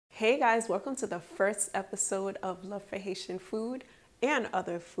Hey guys, welcome to the first episode of Love for Haitian Food and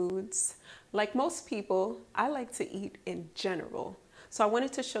Other Foods. Like most people, I like to eat in general. So I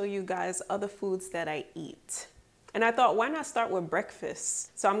wanted to show you guys other foods that I eat. And I thought, why not start with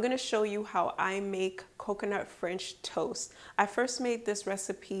breakfast? So I'm gonna show you how I make coconut French toast. I first made this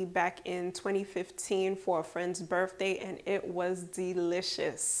recipe back in 2015 for a friend's birthday and it was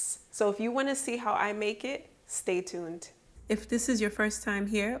delicious. So if you wanna see how I make it, stay tuned. If this is your first time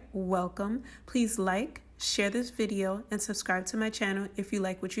here, welcome. Please like, share this video, and subscribe to my channel if you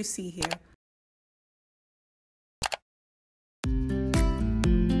like what you see here.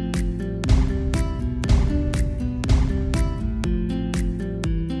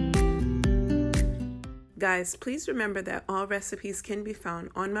 Guys, please remember that all recipes can be found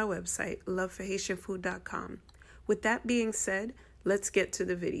on my website, loveforhaitianfood.com. With that being said, let's get to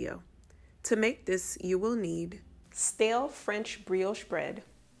the video. To make this, you will need stale French brioche bread,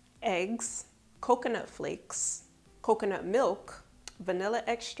 eggs, coconut flakes, coconut milk, vanilla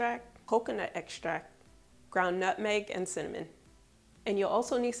extract, coconut extract, ground nutmeg, and cinnamon. And you'll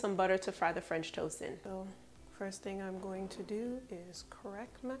also need some butter to fry the French toast in. So first thing I'm going to do is crack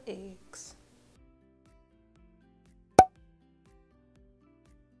my eggs.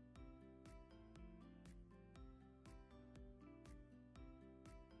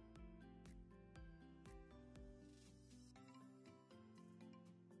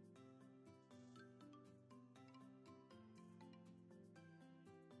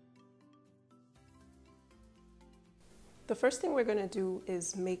 The first thing we're gonna do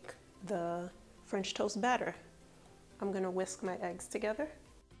is make the French toast batter. I'm gonna whisk my eggs together.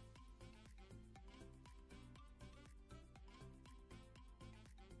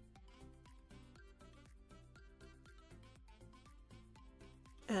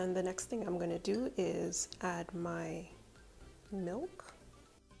 And the next thing I'm gonna do is add my milk.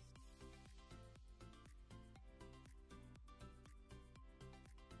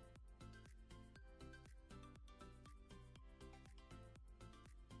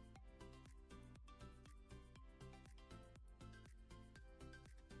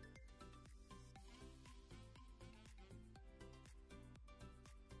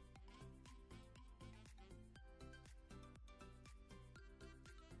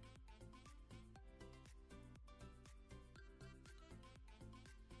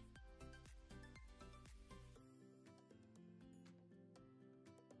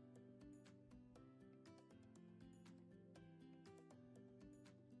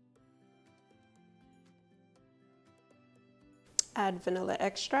 Add vanilla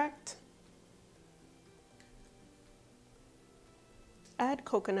extract. Add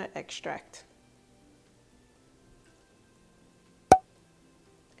coconut extract.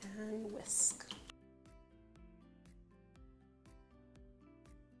 And whisk.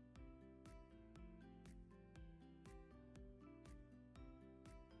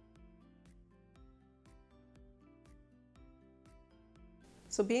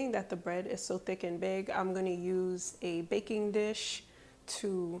 So being that the bread is so thick and big, I'm going to use a baking dish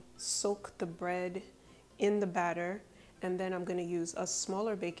to soak the bread in the batter, and then I'm going to use a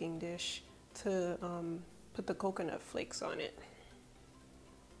smaller baking dish to put the coconut flakes on it.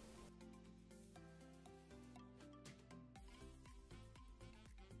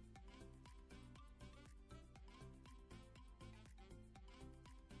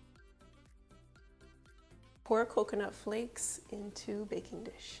 Pour coconut flakes into baking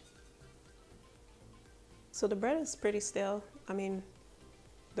dish. So the bread is pretty stale. I mean,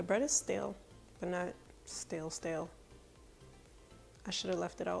 the bread is stale, but not stale. I should have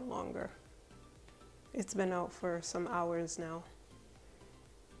left it out longer. It's been out for some hours now.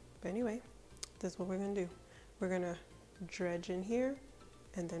 But anyway, this is what we're gonna do. We're gonna dredge in here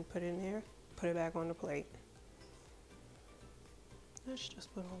and then put it in there, put it back on the plate. Let's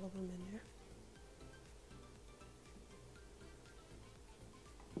just put all of them in there.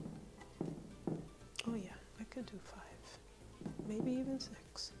 Oh yeah, I could do 5, maybe even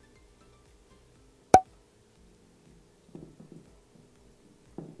 6.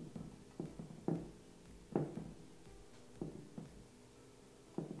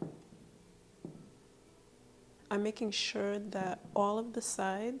 I'm making sure that all of the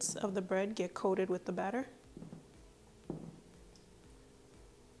sides of the bread get coated with the batter.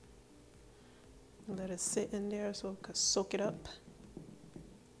 Let it sit in there so it can soak it up.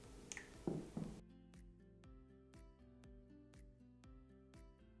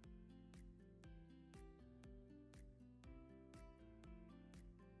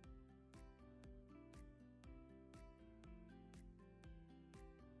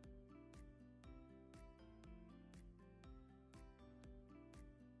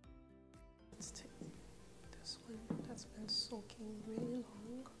 one that's been soaking really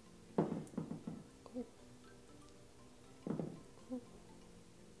long. Oh. Oh.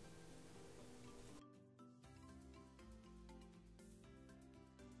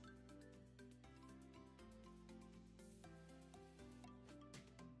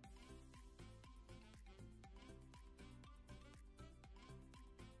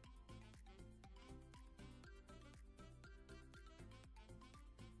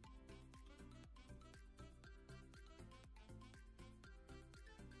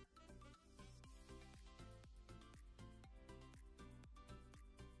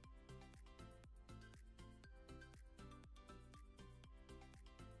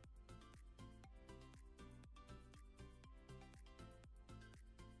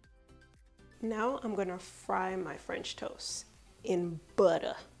 Now I'm gonna fry my French toast in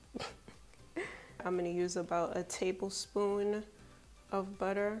butter. I'm gonna use about a tablespoon of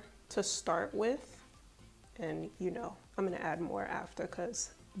butter to start with. And you know, I'm gonna add more after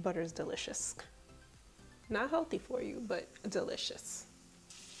because butter is delicious. Not healthy for you, but delicious.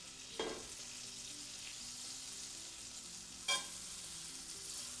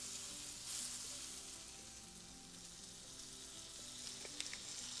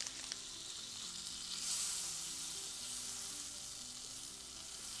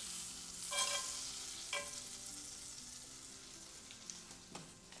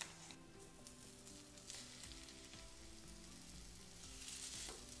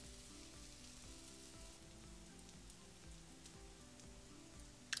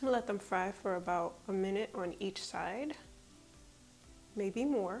 I'm gonna let them fry for about a minute on each side, maybe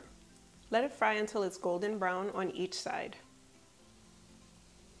more. Let it fry until it's golden brown on each side.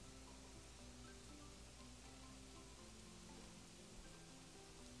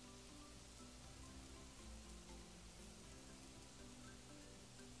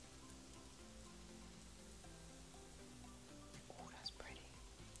 Oh, that's pretty.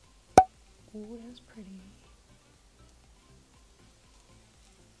 Oh, that's pretty.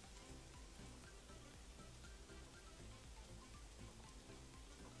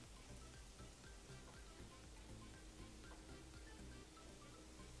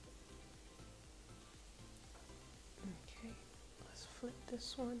 Okay, let's flip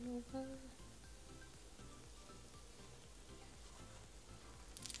this one over.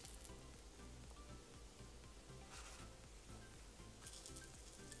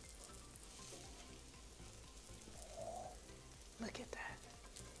 Look at that.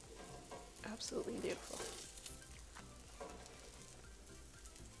 Absolutely beautiful.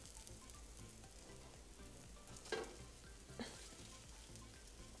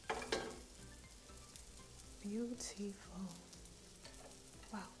 Beautiful.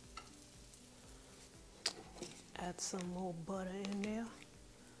 Wow. Add some more butter in there.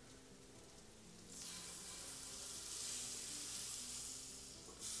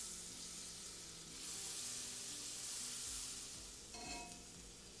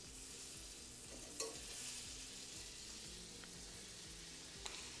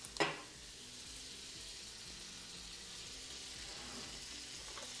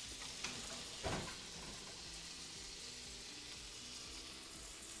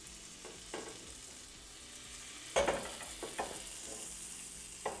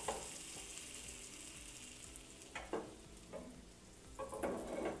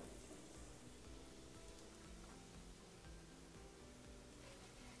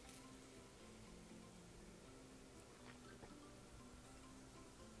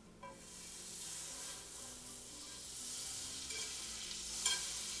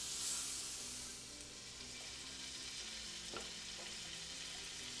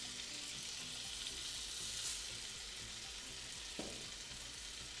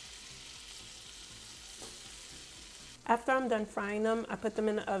 After I'm done frying them, I put them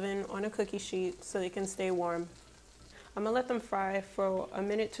in the oven on a cookie sheet so they can stay warm. I'm gonna let them fry for a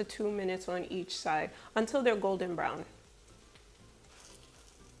minute to 2 minutes on each side until they're golden brown.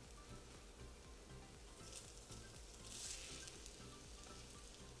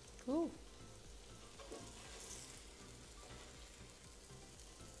 Ooh.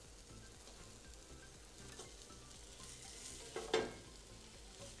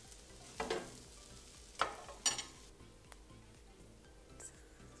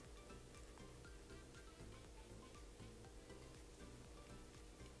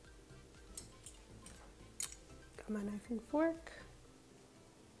 Got my knife and fork.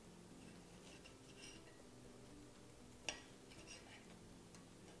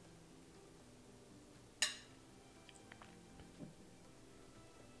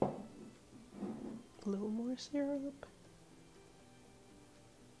 A little more syrup.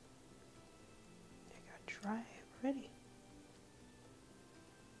 I got dry ready.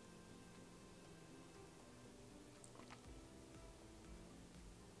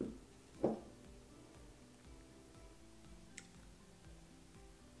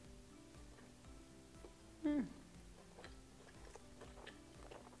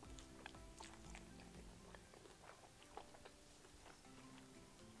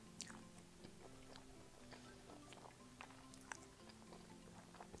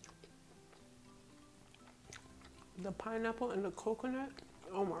 The pineapple and the coconut,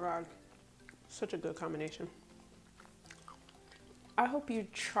 oh my God, such a good combination. I hope you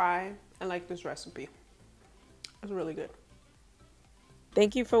try and like this recipe. It's really good.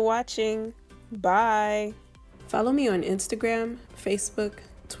 Thank you for watching. Bye. Follow me on Instagram, Facebook,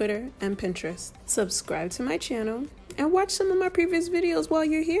 Twitter, and Pinterest. Subscribe to my channel and watch some of my previous videos while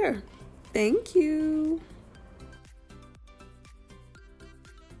you're here. Thank you.